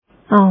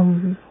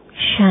ओम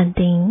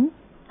शांति।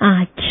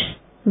 आज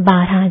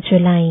 12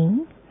 जुलाई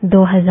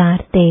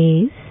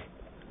 2023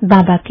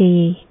 बाबा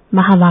के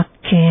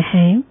महावाक्य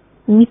हैं,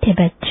 मीठे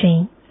बच्चे,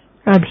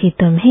 अभी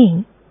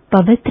तुम्हें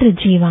पवित्र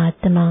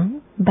जीवात्मा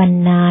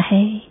बनना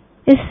है।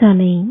 इस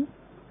समय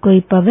कोई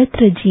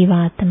पवित्र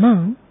जीवात्मा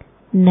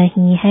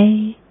नहीं है,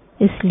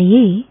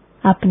 इसलिए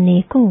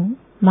अपने को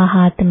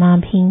महात्मा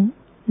भी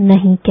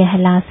नहीं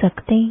कहला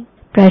सकते।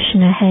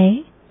 प्रश्न है,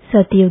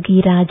 सतयुगी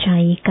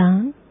राजाई का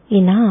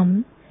इनाम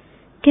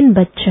किन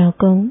बच्चों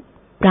को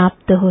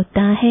प्राप्त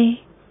होता है?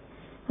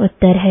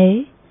 उत्तर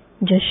है,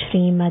 जो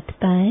श्रीमत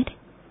पर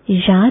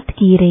याद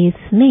की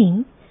रेस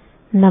में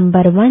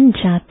नंबर 1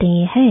 जाते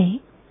हैं,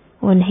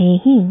 उन्हें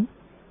ही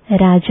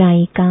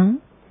राजाई का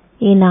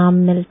इनाम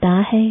मिलता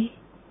है।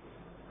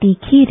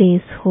 तीखी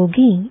रेस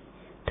होगी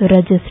तो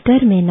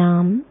रजिस्टर में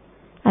नाम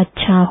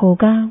अच्छा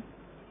होगा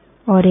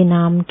और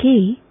इनाम के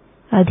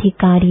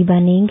अधिकारी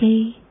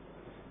बनेंगे।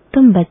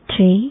 तुम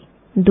बच्चे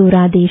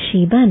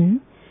दूरादेशी बन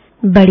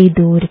बड़ी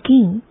दूर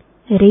की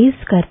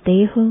रेस करते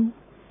हो।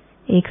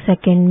 1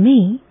 सेकंड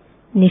में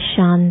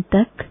निशान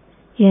तक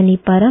यानी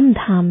परम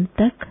धाम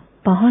तक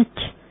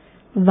पहुंच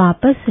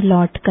वापस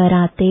लौट कर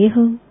आते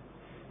हो।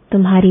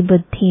 तुम्हारी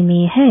बुद्धि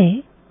में है,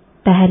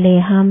 पहले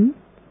हम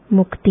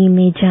मुक्ति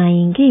में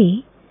जाएंगे,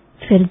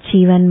 फिर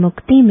जीवन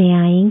मुक्ति में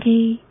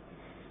आएंगे।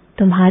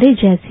 तुम्हारे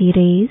जैसी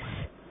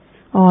रेस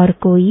और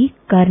कोई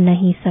कर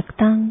नहीं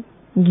सकता।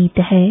 गीत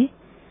है,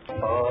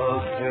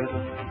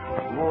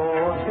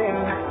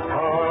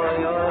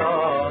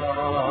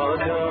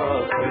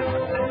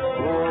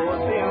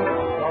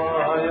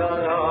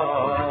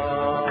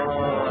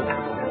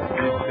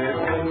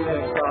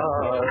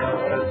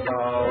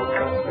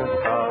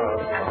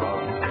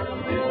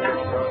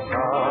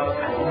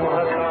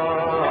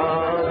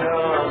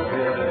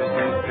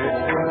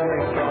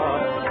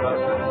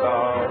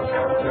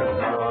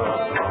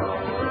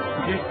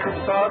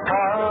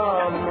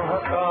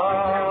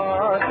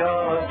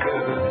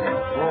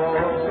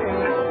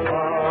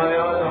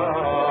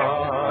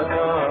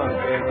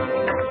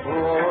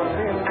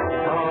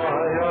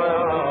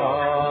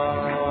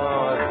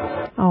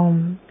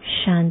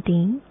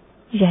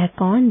 यह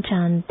कौन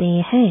जानते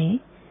हैं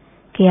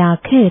कि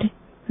आखिर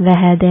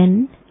वह दिन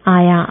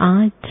आया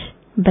आज?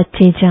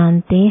 बच्चे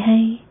जानते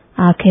हैं,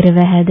 आखिर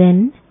वह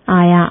दिन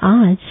आया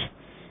आज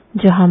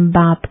जो हम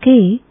बाप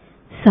के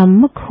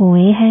सम्मुख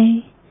हुए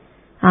हैं।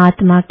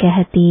 आत्मा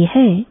कहती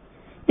है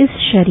इस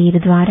शरीर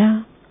द्वारा।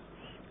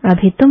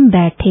 अभी तुम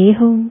बैठे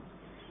हो,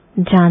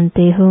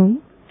 जानते हो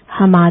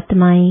हम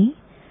आत्माएं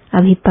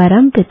अभी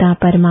परम पिता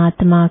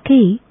परमात्मा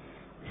के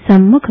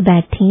सम्मुख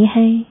बैठी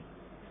हैं।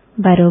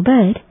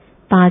 बरोबर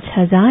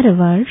 5000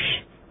 वर्ष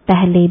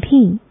पहले भी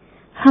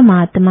हम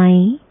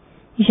आत्माएं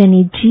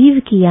यानी जीव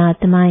की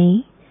आत्माएं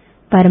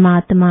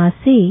परमात्मा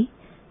से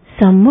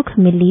सम्मुख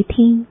मिली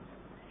थी।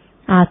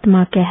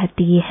 आत्मा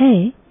कहती है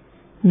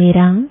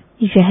मेरा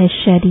यह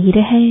शरीर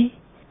है।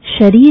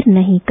 शरीर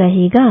नहीं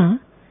कहेगा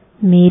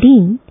मेरी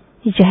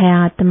यह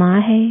आत्मा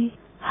है।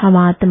 हम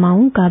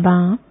आत्माओं का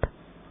बाप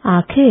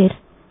आखिर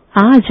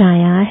आज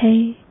आया है,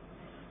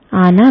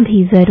 आना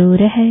भी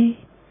जरूर है।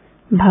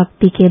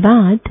 भक्ति के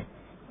बाद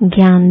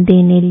ज्ञान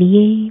देने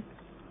लिए,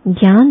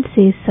 ज्ञान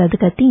से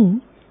सद्गति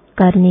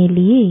करने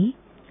लिए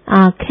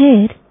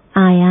आखिर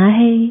आया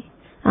है,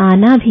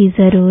 आना भी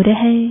जरूर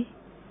है।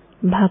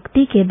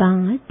 भक्ति के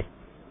बाद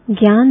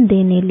ज्ञान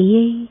देने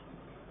लिए,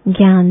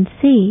 ज्ञान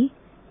से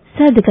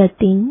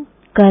सद्गति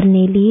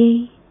करने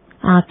लिए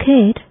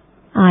आखिर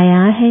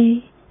आया है।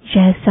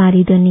 यह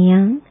सारी दुनिया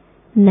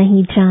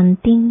नहीं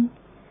जानती,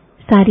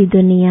 सारी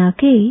दुनिया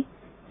के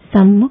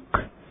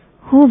सम्मुख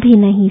हो भी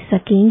नहीं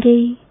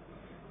सकेंगे।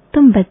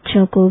 तुम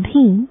बच्चों को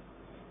भी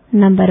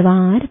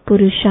नंबरवार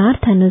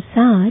पुरुषार्थ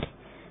अनुसार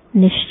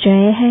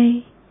निश्चय है।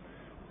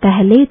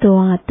 पहले तो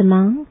आत्मा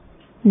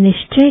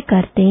निश्चय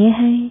करते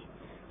हैं,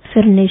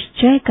 फिर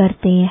निश्चय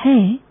करते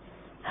हैं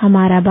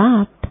हमारा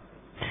बाप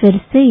फिर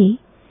से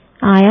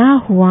आया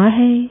हुआ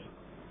है।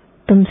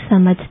 तुम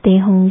समझते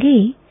होंगे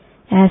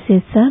ऐसे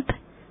सब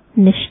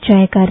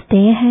निश्चय करते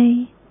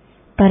हैं,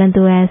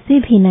 परंतु ऐसे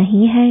भी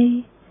नहीं है।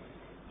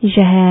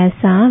 यह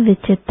ऐसा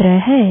विचित्र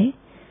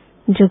है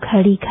जो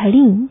घड़ी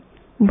घड़ी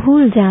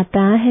भूल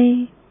जाता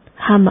है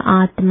हम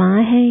आत्मा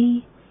है,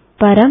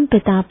 परम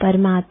पिता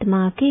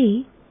परमात्मा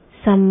के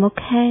सम्मुख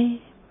है।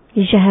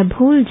 यह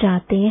भूल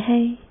जाते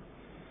हैं।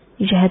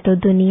 यह तो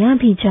दुनिया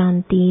भी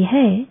जानती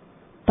है।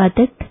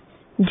 पतित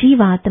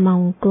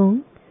जीवात्माओं को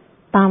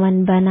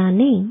पावन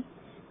बनाने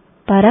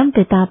परम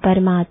पिता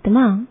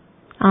परमात्मा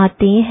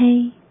आते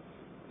हैं।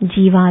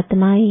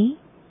 जीवात्माएं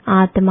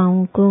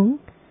आत्माओं को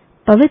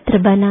पवित्र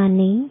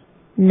बनाने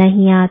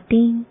नहीं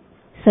आती।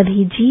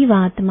 सभी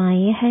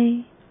जीवात्माएं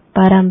हैं।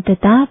 परम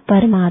पिता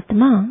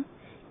परमात्मा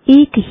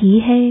एक ही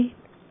है।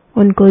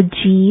 उनको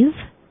जीव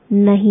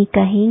नहीं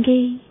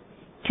कहेंगे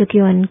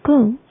क्योंकि उनको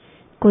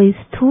कोई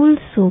स्थूल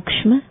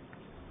सूक्ष्म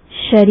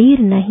शरीर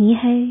नहीं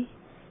है।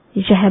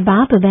 यह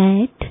बाप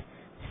बैठ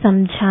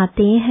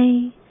समझाते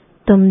हैं,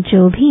 तुम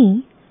जो भी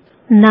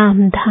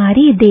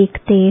नामधारी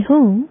देखते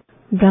हो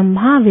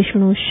ब्रह्मा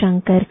विष्णु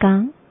शंकर का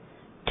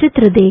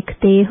चित्र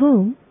देखते हो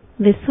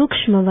वे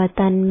सूक्ष्म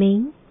वतन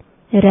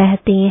में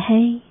रहते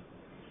हैं,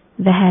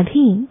 वह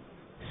भी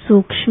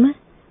सूक्ष्म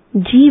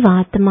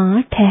जीवात्मा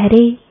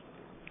ठहरे।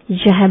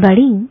 यह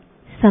बड़ी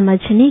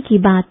समझने की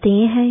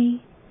बातें हैं।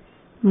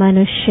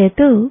 मनुष्य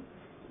तो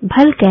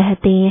भल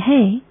कहते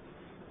हैं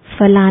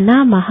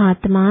फलाना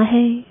महात्मा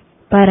है,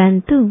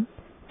 परंतु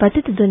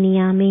पतित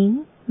दुनिया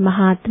में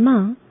महात्मा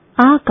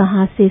आ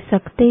कहाँ से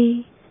सकते,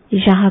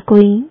 यहाँ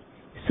कोई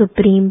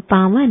सुप्रीम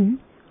पावन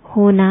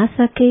हो ना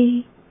सके।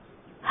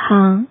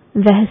 हाँ,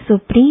 वह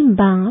सुप्रीम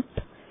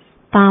बाप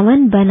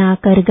पावन बना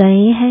कर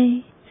गए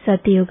हैं।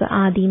 सतयुग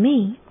आदि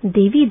में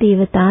देवी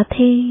देवता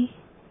थे।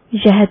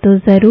 यह तो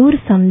जरूर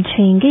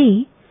समझेंगे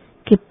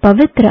कि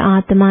पवित्र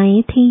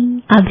आत्माएं थीं।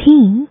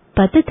 अभी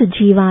पतित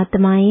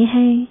जीवात्माएं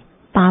हैं,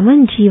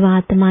 पावन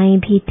जीवात्माएं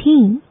भी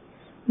थीं।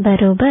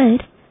 बरोबर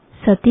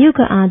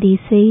सतयुग आदि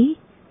से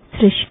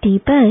सृष्टि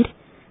पर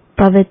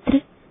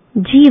पवित्र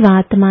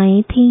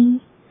जीवात्माएं थीं।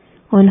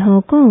 उन्हों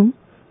को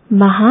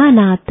महान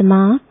आत्मा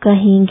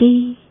कहेंगे।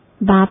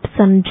 बाप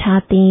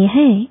समझाते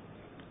हैं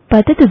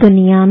पतित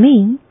दुनिया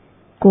में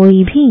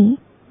कोई भी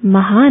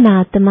महान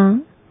आत्मा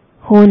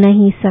हो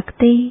नहीं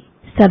सकते,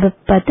 सब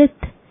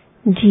पतित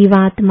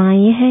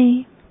जीवात्माएं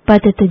हैं।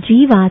 पतित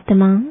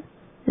जीवात्मा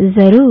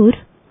जरूर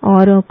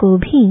औरों को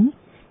भी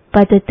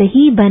पतित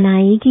ही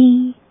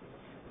बनाएगी।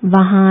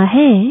 वहाँ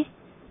है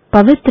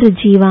पवित्र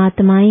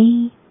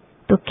जीवात्माएं,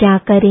 तो क्या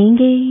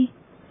करेंगे?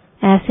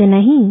 ऐसे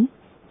नहीं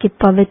कि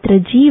पवित्र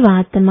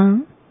जीवात्मा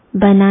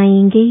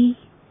बनाएंगे,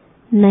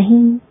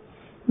 नहीं,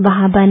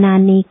 वहाँ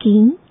बनाने की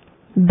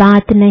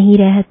बात नहीं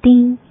रहती।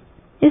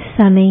 इस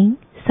समय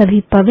सभी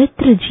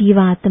पवित्र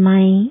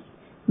जीवात्माएं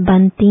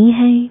बनती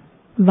हैं।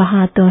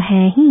 वहाँ तो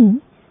है ही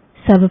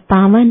सब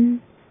पावन।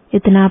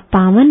 इतना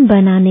पावन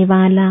बनाने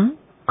वाला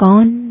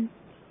कौन?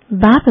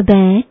 बाप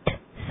बैठ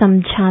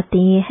समझाते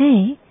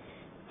हैं,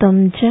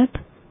 तुम जब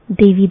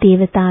देवी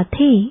देवता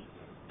थे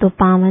तो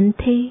पावन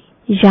थे,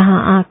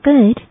 यहाँ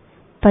आकर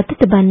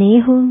पतित बने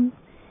हो।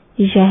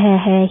 यह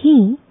है ही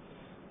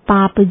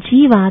पाप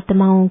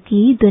जीवात्माओं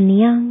की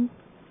दुनिया।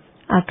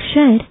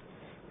 अक्षर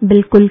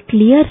बिल्कुल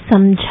क्लियर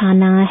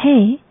समझाना है।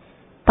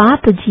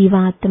 पाप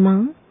जीवात्मा,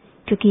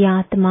 क्योंकि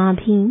आत्मा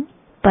भी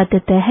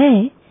पतित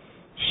है,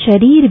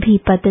 शरीर भी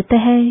पतित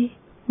है।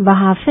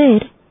 वहाँ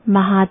फिर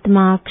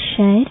महात्मा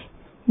अक्षर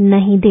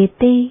नहीं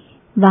देते।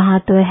 वहाँ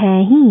तो है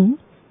ही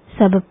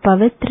सब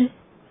पवित्र,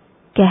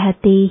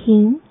 कहते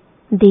ही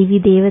देवी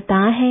देवता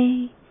है।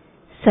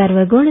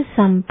 सर्वगुण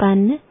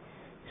संपन्न,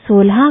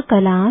 16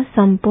 कला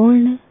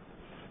संपूर्ण,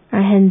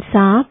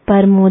 अहिंसा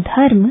परमो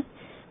धर्म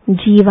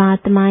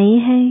जीवात्माएं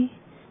हैं।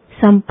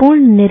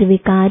 संपूर्ण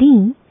निर्विकारी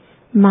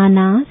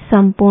माना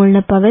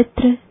संपूर्ण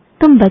पवित्र।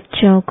 तुम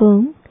बच्चों को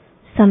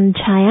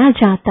समझाया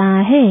जाता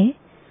है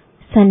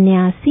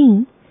सन्यासी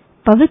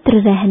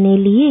पवित्र रहने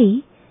लिए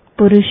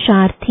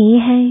पुरुषार्थी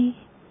है।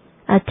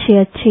 अच्छे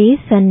अच्छे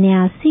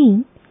सन्यासी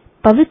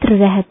पवित्र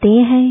रहते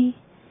हैं,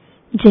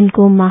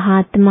 जिनको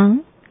महात्मा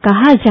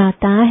कहा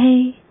जाता है।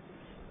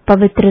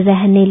 पवित्र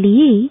रहने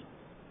लिए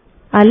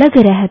अलग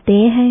रहते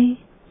हैं,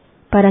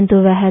 परंतु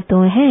वह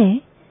तो है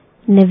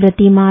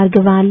निवृत्ति मार्ग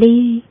वाले।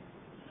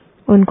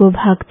 उनको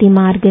भक्ति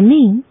मार्ग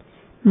में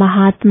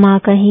महात्मा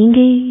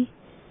कहेंगे,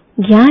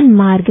 ज्ञान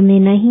मार्ग में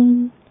नहीं।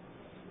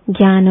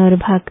 ज्ञान और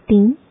भक्ति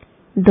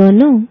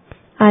दोनों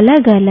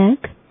अलग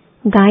अलग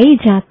गाए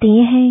जाते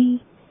हैं।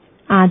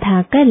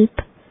 आधा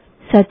कल्प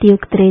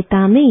सतयुग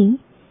त्रेता में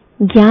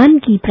ज्ञान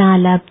की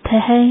प्रारब्ध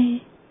है,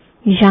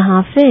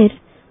 यहाँ फिर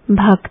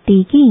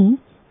भक्ति की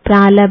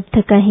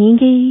प्रारब्ध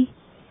कहेंगे।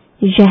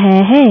 यह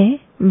है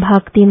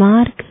भक्ति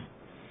मार्ग।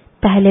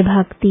 पहले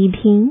भक्ति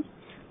भी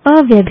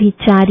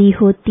अव्यभिचारी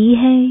होती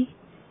है,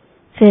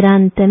 फिर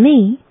अंत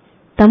में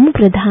तम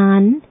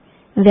प्रधान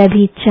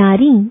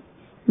व्यभिचारी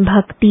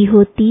भक्ति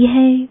होती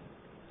है।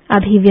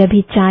 अभी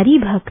व्यभिचारी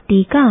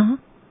भक्ति का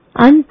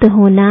अंत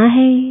होना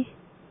है,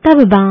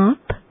 तब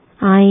बाप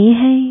आए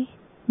हैं।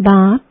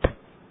 बाप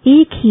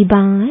एक ही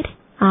बार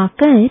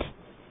आकर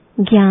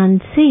ज्ञान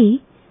से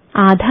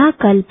आधा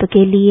कल्प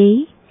के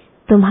लिए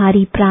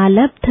तुम्हारी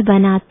प्रारब्ध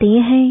बनाते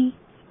हैं।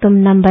 तुम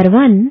नंबर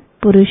 1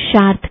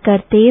 पुरुषार्थ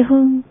करते हो।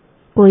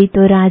 कोई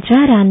तो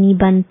राजा रानी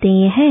बनते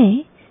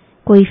हैं,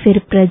 कोई फिर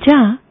प्रजा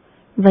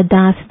व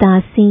दास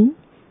दासी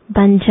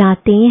बन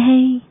जाते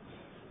हैं।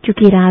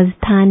 क्योंकि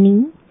राजधानी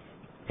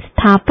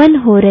स्थापन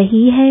हो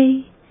रही है,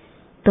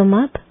 तुम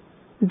अब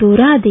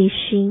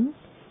दूरादेशी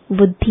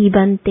बुद्धि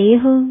बनते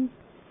हो।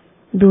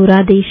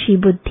 दूरादेशी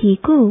बुद्धि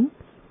को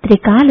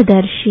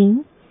त्रिकालदर्शी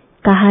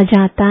कहा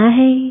जाता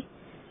है।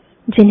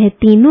 जिन्हें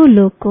तीनों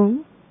लोकों,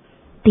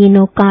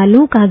 तीनों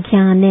कालों का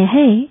ज्ञान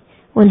है,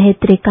 उन्हें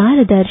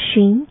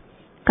त्रिकालदर्शी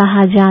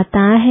कहा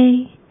जाता है।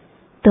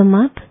 तुम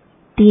अब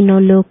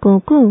तीनों लोकों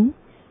को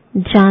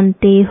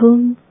जानते हो।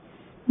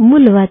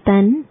 मूल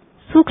वतन,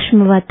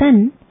 सूक्ष्म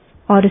वतन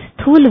और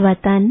स्थूल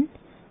वतन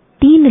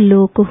 3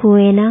 लोक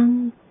हुए ना।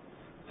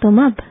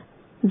 तुम अब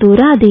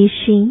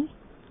दूरादेशी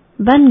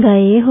बन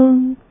गए हो।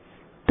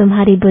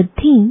 तुम्हारी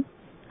बुद्धि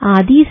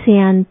आदि से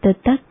अंत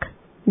तक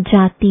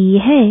जाती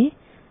है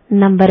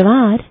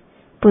नंबरवार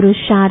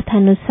पुरुषार्थ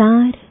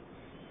अनुसार।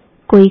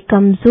 कोई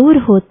कमजोर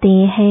होते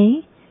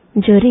हैं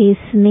जो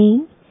रेस में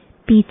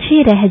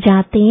पीछे रह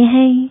जाते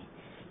हैं।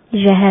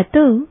 यह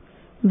तो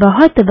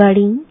बहुत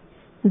बड़ी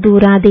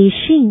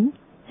दूरादेशी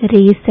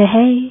रेस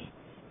है।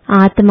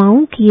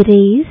 आत्माओं की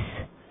रेस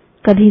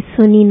कभी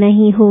सुनी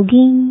नहीं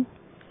होगी।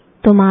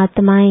 तुम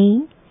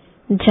आत्माएं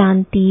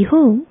जानती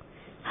हो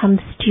हम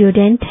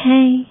स्टूडेंट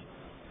हैं,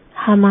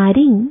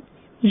 हमारी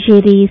ये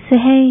रेस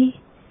है।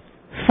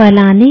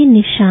 फलाने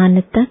निशान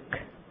तक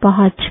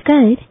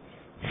पहुंचकर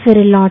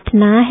फिर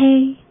लौटना है।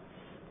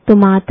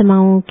 तुम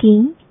आत्माओं की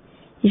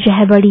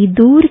यह बड़ी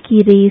दूर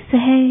की रेस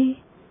है।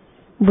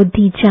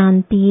 बुद्धि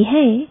जानती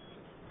है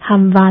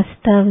हम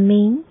वास्तव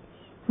में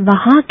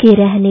वहां के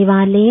रहने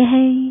वाले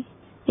हैं।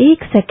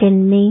 1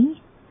 सेकंड में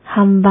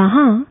हम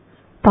वहां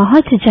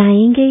पहुंच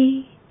जाएंगे,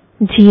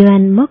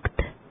 जीवन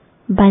मुक्त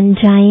बन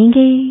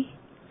जाएंगे।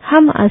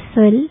 हम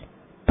असल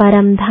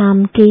परम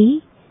धाम के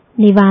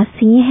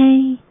निवासी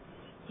हैं।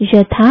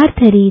 यथार्थ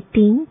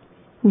रीति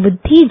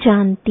बुद्धि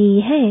जानती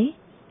है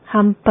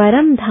हम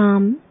परम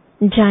धाम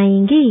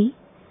जाएंगे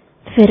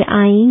फिर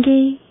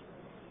आएंगे।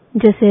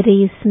 जैसे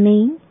रेस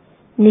में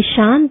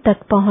निशान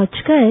तक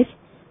पहुंचकर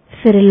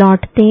फिर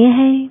लौटते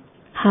हैं,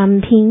 हम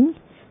भी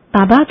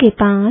बाबा के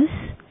पास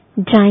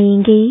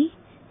जाएंगे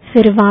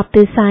फिर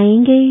वापस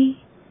आएंगे।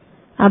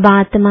 अब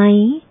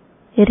आत्माएं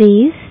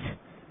रेस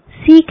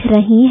सीख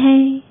रही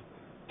हैं।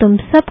 तुम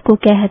सबको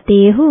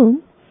कहते हो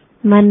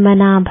मन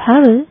मना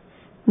भव,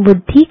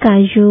 बुद्धि का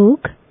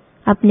योग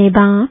अपने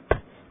बाप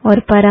और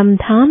परम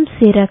धाम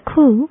से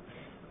रखो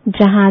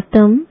जहां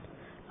तुम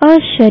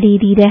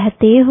अशरीरी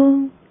रहते हो।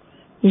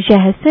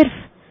 यह सिर्फ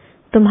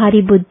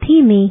तुम्हारी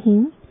बुद्धि में ही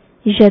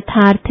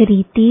यथार्थ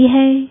रीति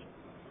है।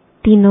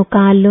 तीनों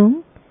कालों,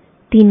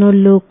 तीनों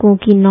लोकों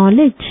की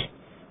नॉलेज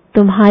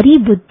तुम्हारी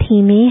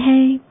बुद्धि में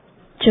है।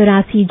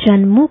 84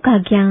 जन्मों का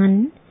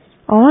ज्ञान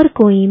और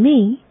कोई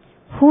में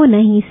हो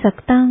नहीं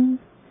सकता।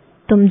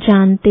 तुम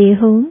जानते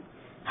हो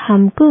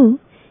हमको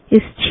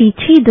इस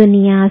छीछी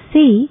दुनिया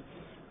से,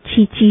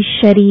 छीछी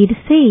शरीर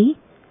से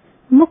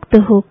मुक्त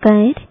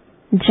होकर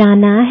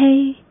जाना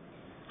है।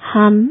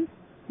 हम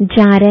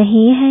जा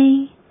रहे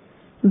हैं।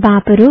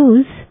 बाप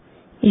रोज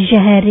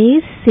यह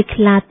रेस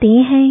सिखलाते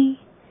हैं।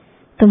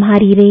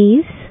 तुम्हारी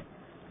रेस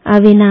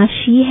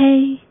अविनाशी है।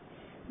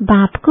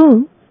 बाप को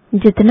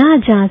जितना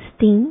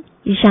जास्ती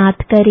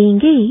याद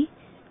करेंगे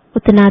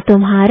उतना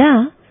तुम्हारा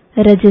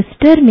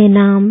रजिस्टर में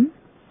नाम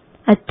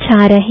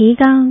अच्छा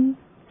रहेगा।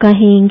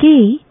 कहेंगे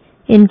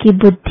इनकी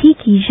बुद्धि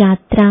की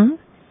यात्रा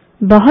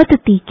बहुत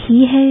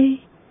तीखी है।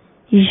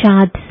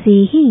 याद से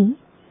ही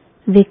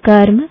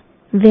विकर्म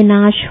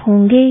विनाश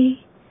होंगे।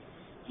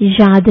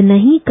 याद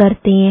नहीं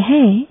करते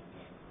हैं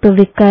तो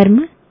विकर्म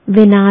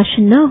विनाश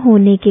न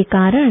होने के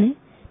कारण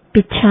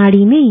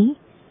पिछाड़ी में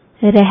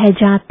रह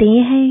जाते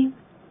हैं।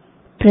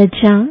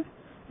 प्रजा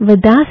व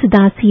दास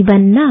दासी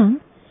बनना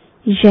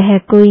यह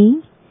कोई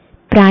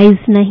प्राइज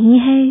नहीं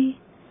है।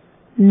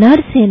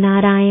 नर से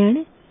नारायण,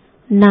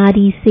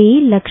 नारी से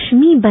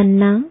लक्ष्मी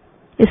बनना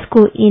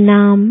इसको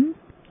इनाम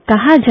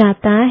कहा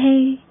जाता है।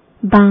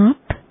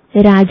 बाप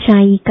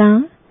राजाई का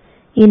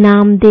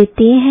इनाम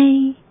देते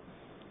हैं।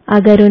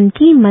 अगर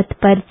उनकी मत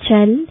पर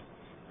चल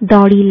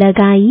दौड़ी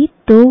लगाई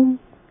तो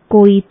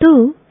कोई तो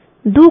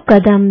 2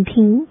 कदम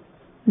भी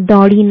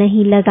दौड़ी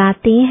नहीं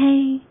लगाते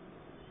हैं।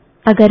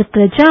 अगर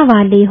प्रजा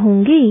वाले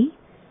होंगे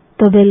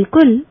तो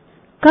बिल्कुल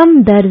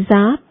कम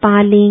दर्जा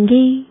पा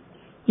लेंगे।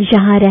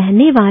 यहाँ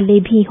रहने वाले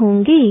भी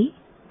होंगे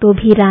तो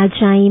भी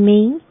राजाई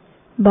में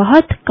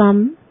बहुत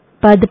कम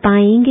पद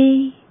पाएंगे।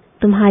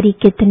 तुम्हारी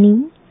कितनी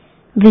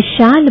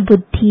विशाल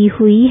बुद्धि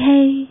हुई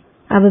है।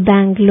 अब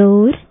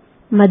बेंगलोर,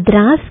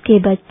 मद्रास के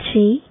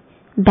बच्चे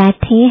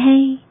बैठे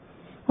हैं।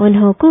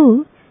 उन्हों को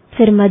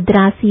फिर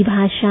मद्रासी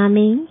भाषा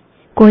में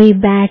कोई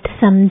बैठ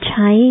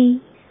समझाए।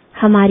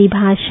 हमारी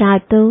भाषा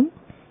तो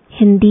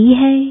हिंदी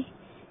है।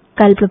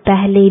 कल्प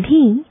पहले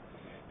भी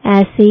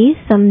ऐसे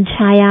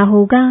समझाया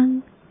होगा।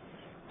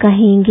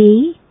 कहेंगे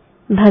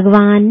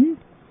भगवान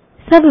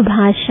सब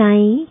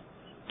भाषाएं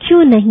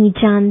क्यों नहीं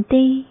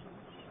जानते,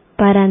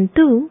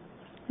 परंतु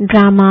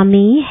ड्रामा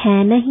में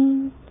है नहीं।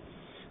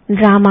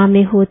 ड्रामा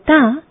में होता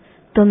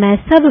तो मैं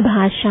सब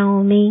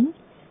भाषाओं में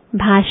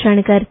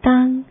भाषण करता।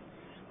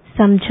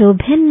 समझो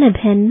भिन्न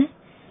भिन्न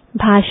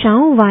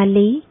भाषाओं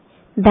वाले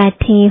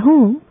बैठे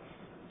हों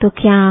तो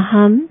क्या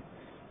हम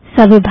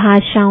सब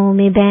भाषाओं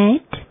में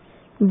बैठ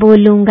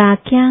बोलूंगा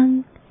क्या?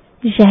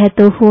 यह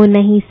तो हो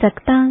नहीं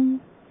सकता।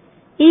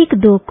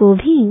 1-2 को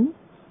भी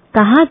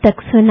कहाँ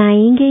तक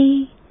सुनाएंगे?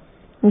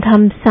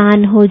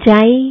 घमसान हो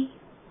जाए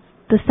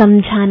तो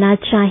समझाना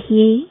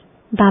चाहिए।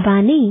 बाबा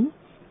ने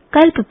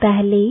कल्प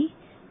पहले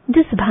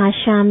जिस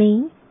भाषा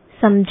में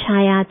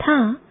समझाया था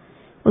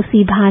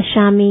उसी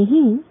भाषा में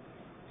ही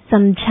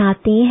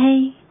समझाते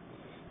हैं।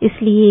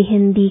 इसलिए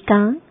हिंदी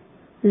का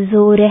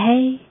जोर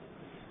है।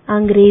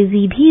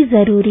 अंग्रेजी भी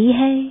जरूरी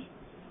है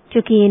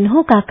क्योंकि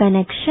इन्हों का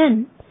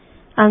कनेक्शन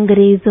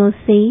अंग्रेजों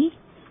से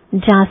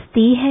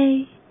जास्ती है।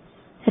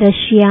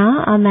 रशिया,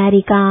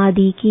 अमेरिका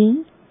आदि की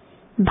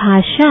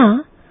भाषा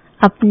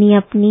अपनी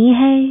अपनी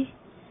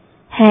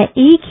है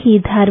एक ही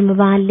धर्म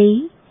वाले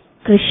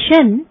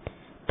क्रिश्चियन,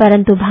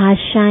 परंतु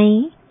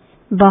भाषाएं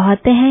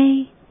बहुत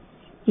हैं।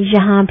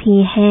 यहाँ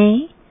भी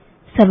हैं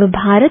सब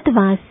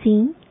भारतवासी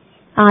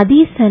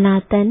आदि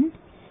सनातन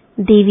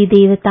देवी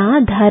देवता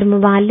धर्म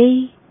वाले,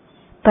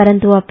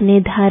 परंतु अपने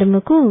धर्म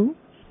को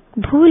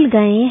भूल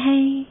गए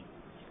हैं।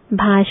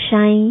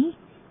 भाषाएं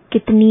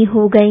कितनी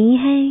हो गई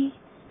हैं,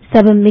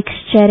 सब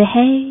मिक्सचर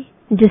है।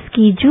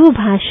 जिसकी जो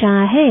भाषा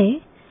है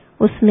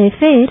उसमें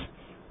फिर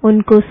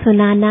उनको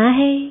सुनाना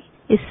है।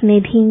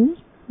 इसमें भी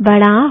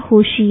बड़ा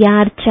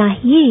होशियार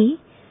चाहिए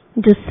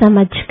जो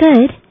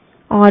समझकर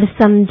और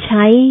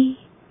समझाए।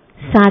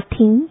 साथ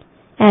ही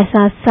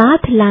ऐसा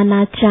साथ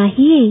लाना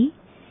चाहिए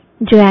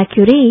जो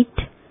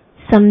एक्यूरेट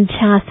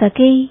समझा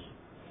सके।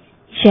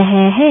 यह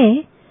है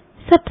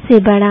सबसे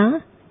बड़ा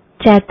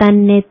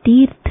चैतन्य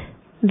तीर्थ।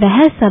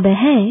 वह सब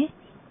है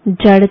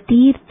जड़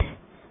तीर्थ।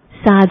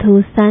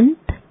 साधु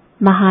संत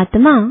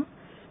महात्मा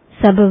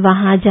सब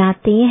वहां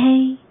जाते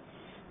हैं,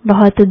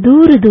 बहुत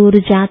दूर दूर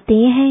जाते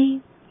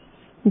हैं।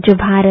 जो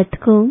भारत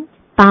को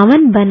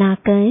पावन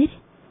बनाकर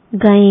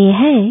गए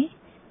हैं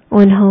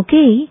उन्हों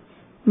के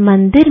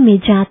मंदिर में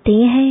जाते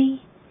हैं।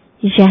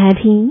 यह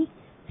भी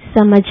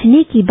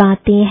समझने की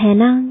बातें हैं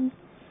ना।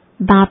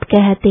 बाप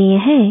कहते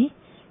हैं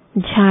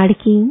झाड़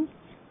की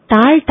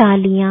टाल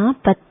टालियां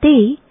पत्ते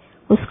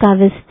उसका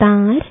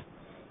विस्तार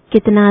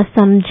कितना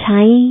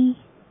समझाएं।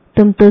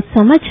 तुम तो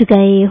समझ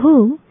गए हो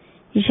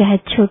यह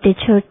छोटे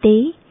छोटे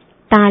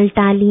टाल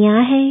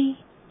टालियां हैं।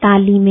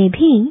 टाली में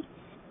भी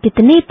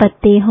कितने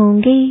पत्ते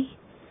होंगे।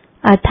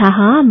 अथाह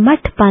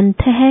मठ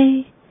पंथ है।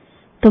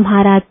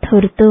 तुम्हारा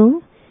थुर तो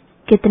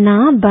कितना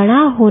बड़ा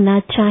होना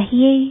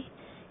चाहिए,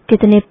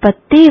 कितने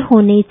पत्ते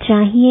होने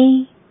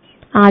चाहिए।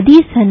 आदि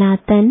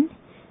सनातन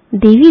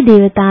देवी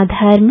देवता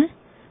धर्म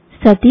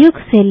सतयुग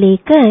से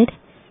लेकर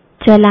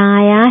चला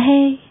आया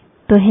है।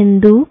 तो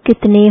हिंदू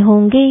कितने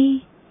होंगे,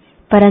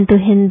 परंतु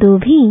हिंदू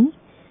भी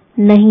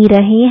नहीं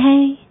रहे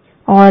हैं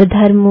और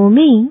धर्मों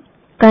में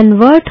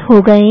कन्वर्ट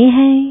हो गए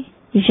हैं।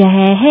 यह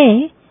है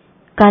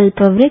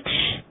कल्प वृक्ष।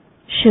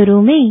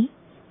 शुरू में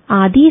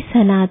आदि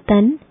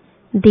सनातन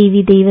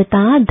देवी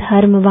देवता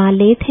धर्म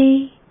वाले थे।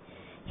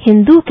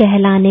 हिंदू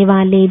कहलाने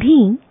वाले भी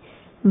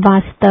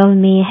वास्तव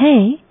में है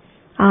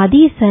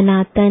आदि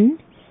सनातन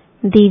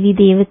देवी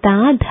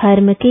देवता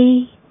धर्म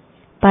के,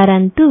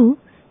 परंतु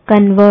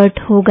कन्वर्ट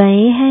हो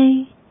गए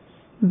हैं।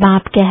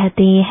 बाप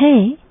कहते हैं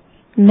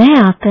मैं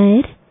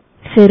आकर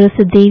फिर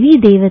उस देवी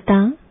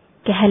देवता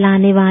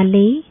कहलाने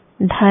वाले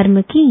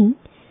धर्म की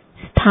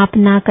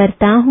स्थापना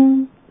करता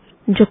हूँ।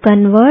 जो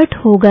कन्वर्ट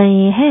हो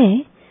गए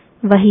हैं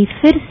वही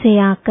फिर से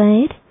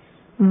आकर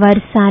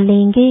वर्षा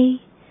लेंगे।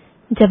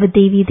 जब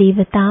देवी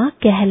देवता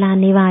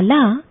कहलाने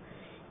वाला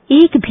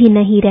एक भी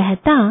नहीं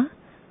रहता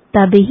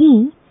तब ही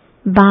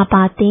बाप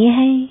आते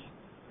हैं,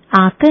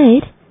 आकर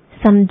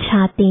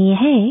समझाते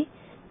हैं।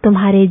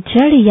 तुम्हारे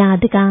जड़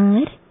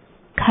यादगार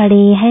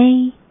खड़े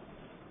हैं।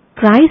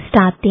 क्राइस्ट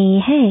आते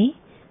हैं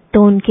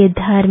तो उनके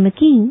धर्म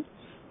की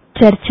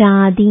चर्चा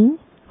आदि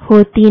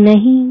होती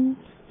नहीं।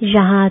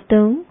 यहाँ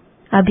तो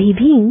अभी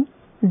भी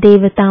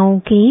देवताओं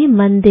के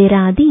मंदिर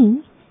आदि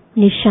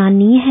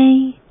निशानी है।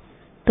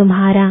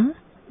 तुम्हारा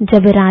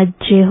जब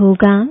राज्य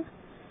होगा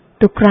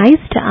तो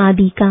क्राइस्ट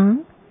आदि का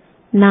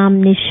नाम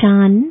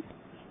निशान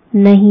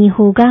नहीं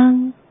होगा।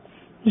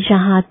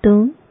 यहाँ तो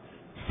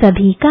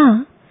सभी का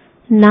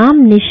नाम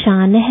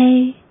निशान है।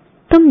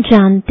 तुम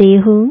जानते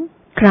हो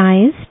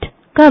क्राइस्ट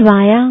कब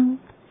आया,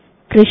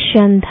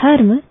 क्रिश्चियन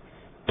धर्म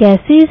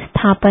कैसे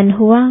स्थापन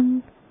हुआ।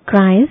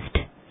 क्राइस्ट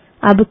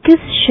अब किस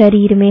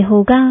शरीर में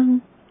होगा,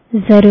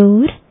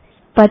 जरूर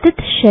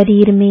पतित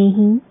शरीर में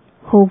ही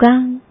होगा।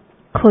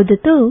 खुद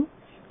तो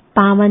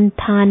पावन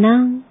था ना।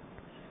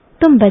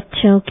 तुम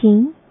बच्चों की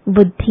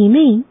बुद्धि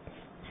में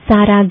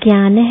सारा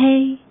ज्ञान है।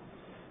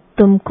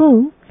 तुमको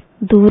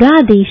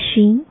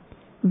दूरादेशी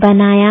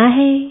बनाया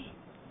है।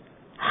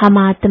 हम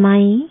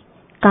आत्माएं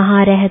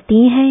कहाँ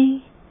रहती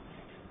हैं,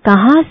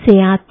 कहाँ से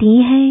आती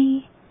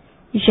हैं,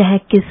 यह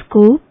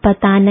किसको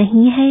पता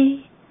नहीं है।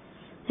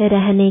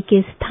 रहने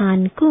के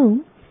स्थान को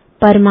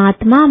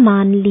परमात्मा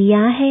मान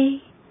लिया है।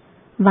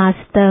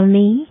 वास्तव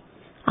में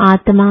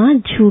आत्मा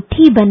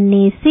झूठी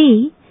बनने से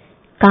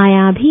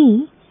काया भी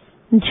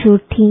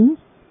झूठी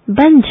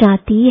बन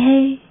जाती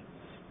है।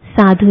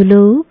 साधु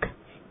लोग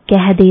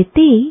कह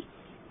देते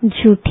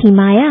झूठी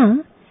माया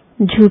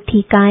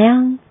झूठी काया,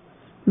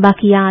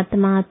 बाकी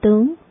आत्मा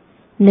तो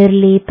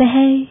निर्लेप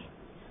है।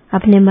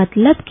 अपने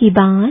मतलब की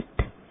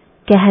बात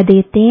कह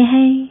देते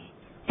हैं।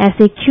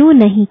 ऐसे क्यों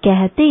नहीं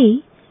कहते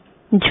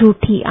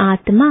झूठी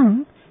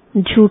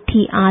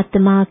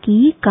आत्मा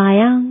की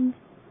काया।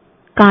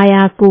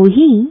 काया को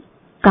ही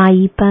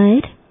काई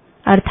पर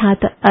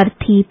अर्थात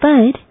अर्थी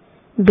पर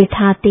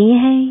बिठाते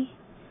हैं।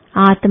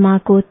 आत्मा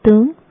को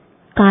तो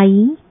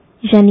काई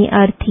यानी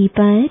अर्थी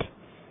पर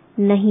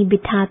नहीं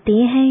बिठाते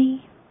हैं।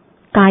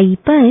 काई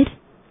पर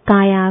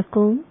काया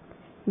को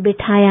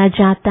बिठाया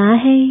जाता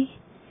है।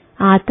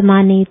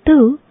 आत्मा ने तो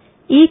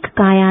एक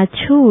काया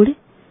छोड़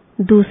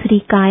दूसरी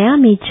काया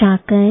में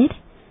जाकर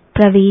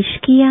प्रवेश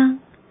किया।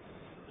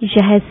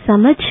 यह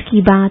समझ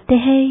की बात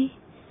है।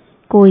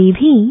 कोई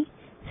भी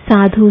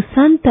साधु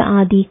संत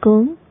आदि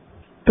को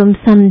तुम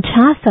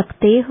समझा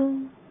सकते हो।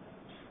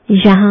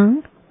 यहाँ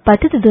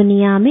पतित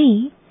दुनिया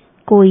में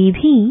कोई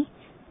भी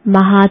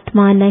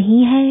महात्मा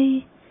नहीं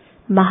है।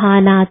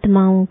 महान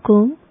आत्माओं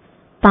को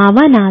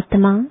पावन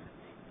आत्मा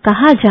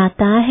कहा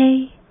जाता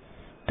है,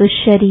 तो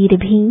शरीर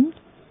भी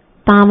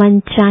पावन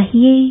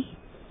चाहिए।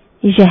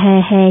 यह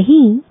है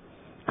ही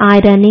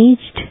आयरन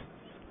एज्ड।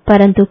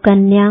 परंतु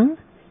कन्या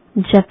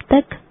जब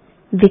तक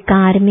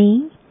विकार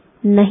में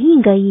नहीं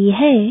गई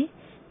है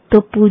तो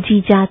पूजी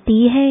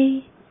जाती है।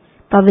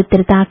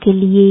 पवित्रता के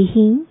लिए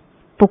ही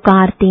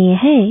पुकारते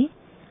हैं,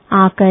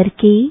 आकर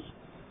के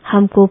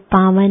हमको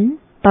पावन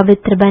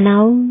पवित्र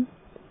बनाओ।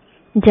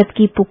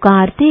 जबकि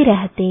पुकारते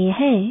रहते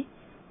हैं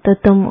तो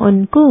तुम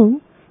उनको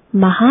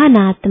महान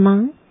आत्मा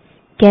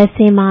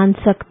कैसे मान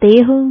सकते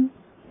हो?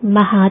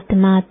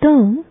 महात्मा तो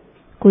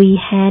कोई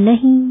है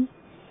नहीं।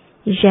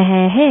 यह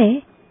है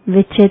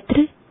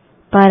विचित्र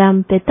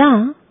परमपिता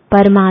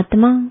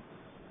परमात्मा।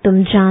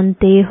 तुम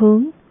जानते हो,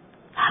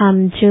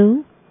 हम जो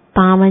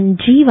पावन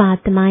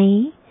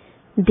जीवात्माएं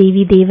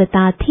देवी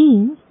देवता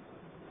थीं,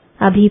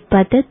 अभी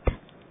पतित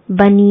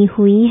बनी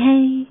हुई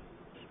हैं,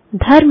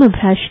 धर्म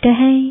भ्रष्ट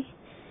है।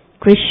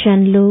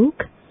 क्रिश्चियन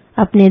लोग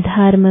अपने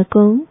धर्म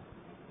को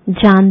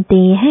जानते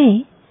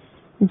हैं,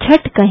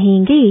 झट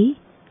कहेंगे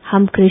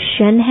हम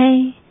क्रिश्चियन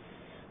हैं।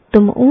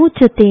 तुम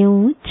ऊंच ते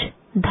ऊंच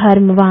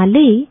धर्म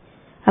वाले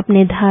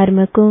अपने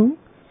धर्म को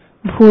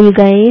भूल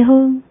गए हो।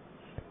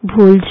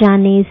 भूल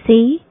जाने से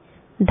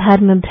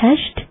धर्म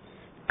भ्रष्ट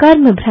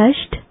कर्म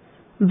भ्रष्ट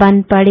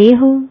बन पड़े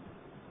हो।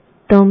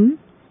 तुम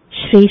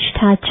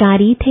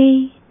श्रेष्ठाचारी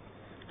थे,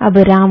 अब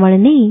रावण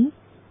ने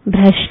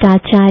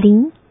भ्रष्टाचारी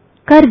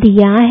कर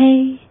दिया है।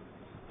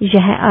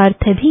 यह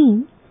अर्थ भी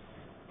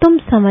तुम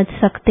समझ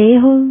सकते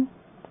हो।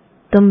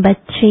 तुम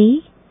बच्चे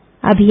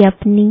अभी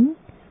अपनी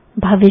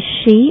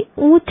भविष्य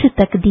ऊंच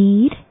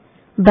तकदीर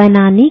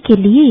बनाने के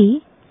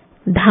लिए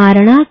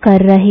धारणा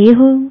कर रहे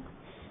हो।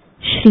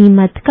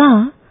 श्रीमत का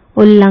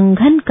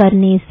उल्लंघन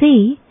करने से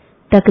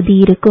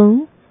तकदीर को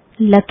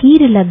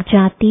लकीर लग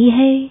जाती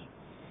है।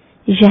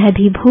 यह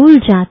भी भूल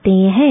जाते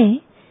हैं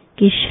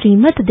कि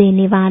श्रीमत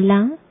देने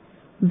वाला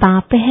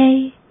बाप है।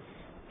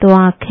 तो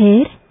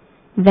आखिर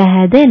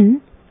वह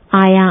दिन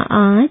आया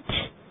आज,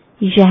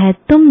 यह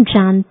तुम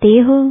जानते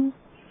हो।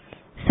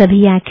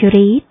 सभी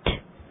एक्यूरेट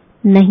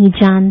नहीं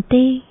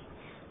जानते,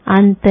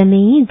 अंत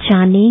में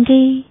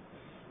जानेंगे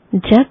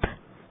जब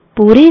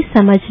पूरे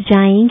समझ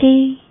जाएंगे।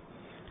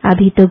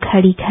 अभी तो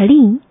घड़ी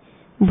घड़ी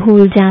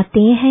भूल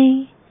जाते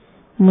हैं।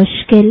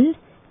 मुश्किल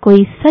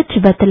कोई सच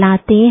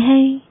बतलाते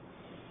हैं,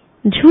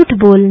 झूठ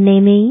बोलने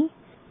में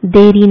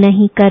देरी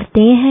नहीं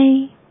करते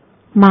हैं।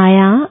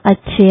 माया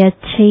अच्छे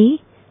अच्छे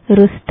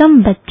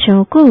रुस्तम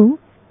बच्चों को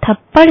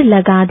थप्पड़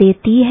लगा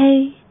देती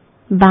है।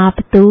 बाप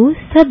तो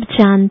सब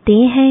जानते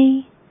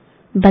हैं,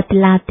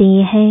 बतलाते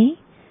हैं।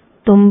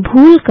 तुम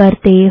भूल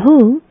करते हो,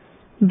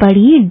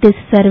 बड़ी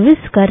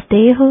डिससर्विस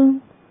करते हो।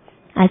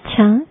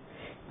 अच्छा,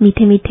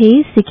 मीठे मीठे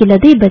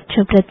सिकिलदे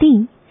बच्चों प्रति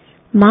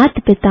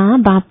माता पिता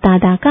बाप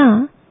दादा का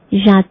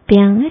याद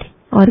प्यार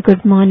और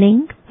गुड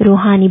मॉर्निंग।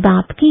 रूहानी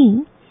बाप की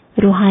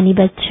रूहानी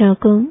बच्चों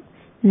को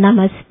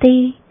नमस्ते।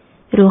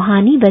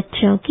 रूहानी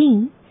बच्चों की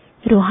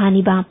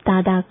रूहानी बाप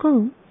दादा को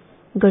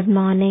गुड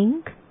मॉर्निंग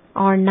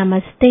और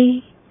नमस्ते।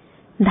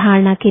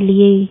 धारणा के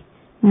लिए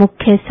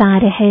मुख्य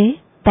सार है,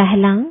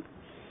 पहला,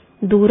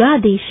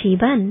 दूरादेशी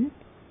बन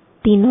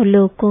तीनों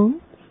लोकों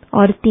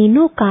और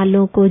तीनों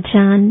कालों को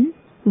जान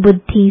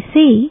बुद्धि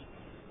से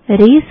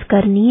रेस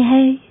करनी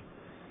है।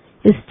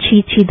 इस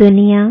छीछी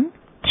दुनिया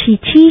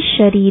छीछी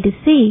शरीर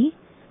से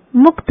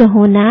मुक्त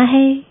होना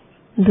है।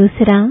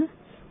 दूसरा,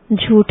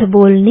 झूठ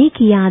बोलने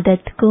की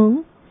आदत को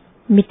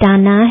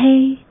मिटाना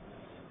है।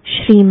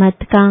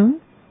 श्रीमत का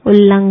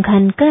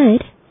उल्लंघन कर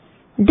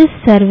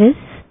डिससर्विस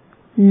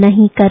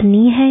नहीं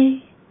करनी है।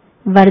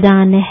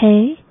 वरदान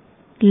है,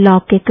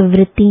 लौकिक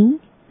वृत्ति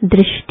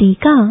दृष्टि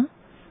का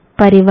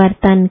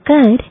परिवर्तन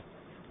कर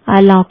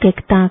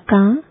अलौकिकता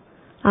का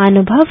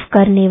अनुभव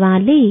करने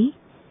वाले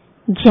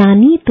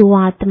ज्ञानी तू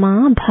आत्मा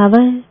भव।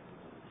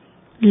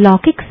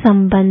 लौकिक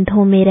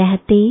संबंधों में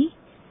रहते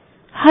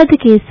हद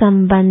के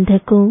संबंध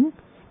को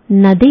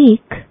न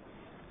देख,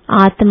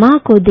 आत्मा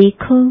को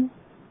देखो।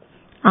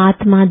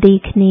 आत्मा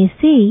देखने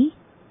से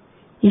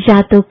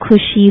या तो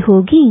खुशी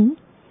होगी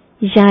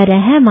या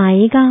रहम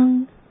आएगा।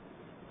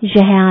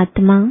 यह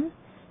आत्मा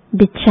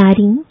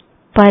बिचारी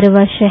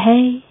परवश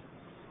है,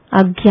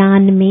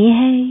 अज्ञान में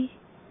है,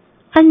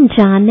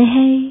 अनजान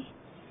है।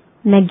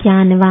 मैं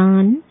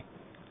ज्ञानवान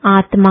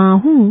आत्मा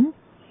हूँ,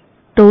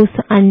 तो उस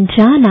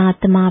अनजान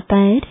आत्मा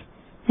पर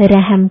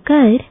रहम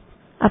कर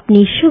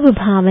अपनी शुभ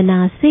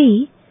भावना से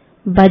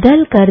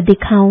बदल कर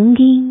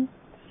दिखाऊंगी।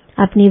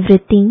 अपनी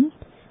वृत्ति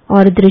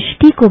और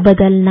दृष्टि को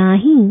बदलना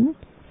ही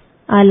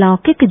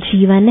अलौकिक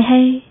जीवन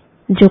है।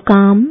 जो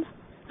काम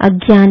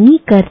अज्ञानी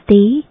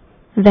करते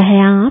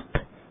वह आप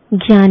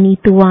ज्ञानी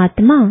तो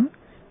आत्मा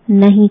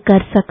नहीं कर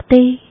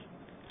सकते।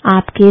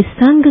 आपके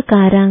संग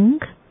का रंग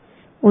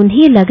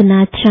उन्हें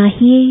लगना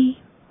चाहिए।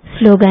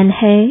 स्लोगन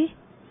है,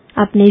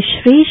 अपने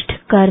श्रेष्ठ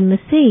कर्म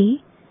से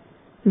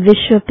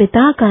विश्व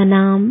पिता का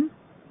नाम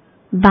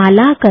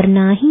बाला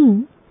करना ही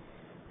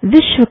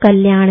विश्व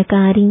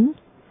कल्याणकारी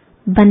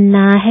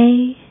बनना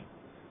है।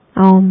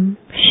 ओम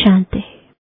शांति।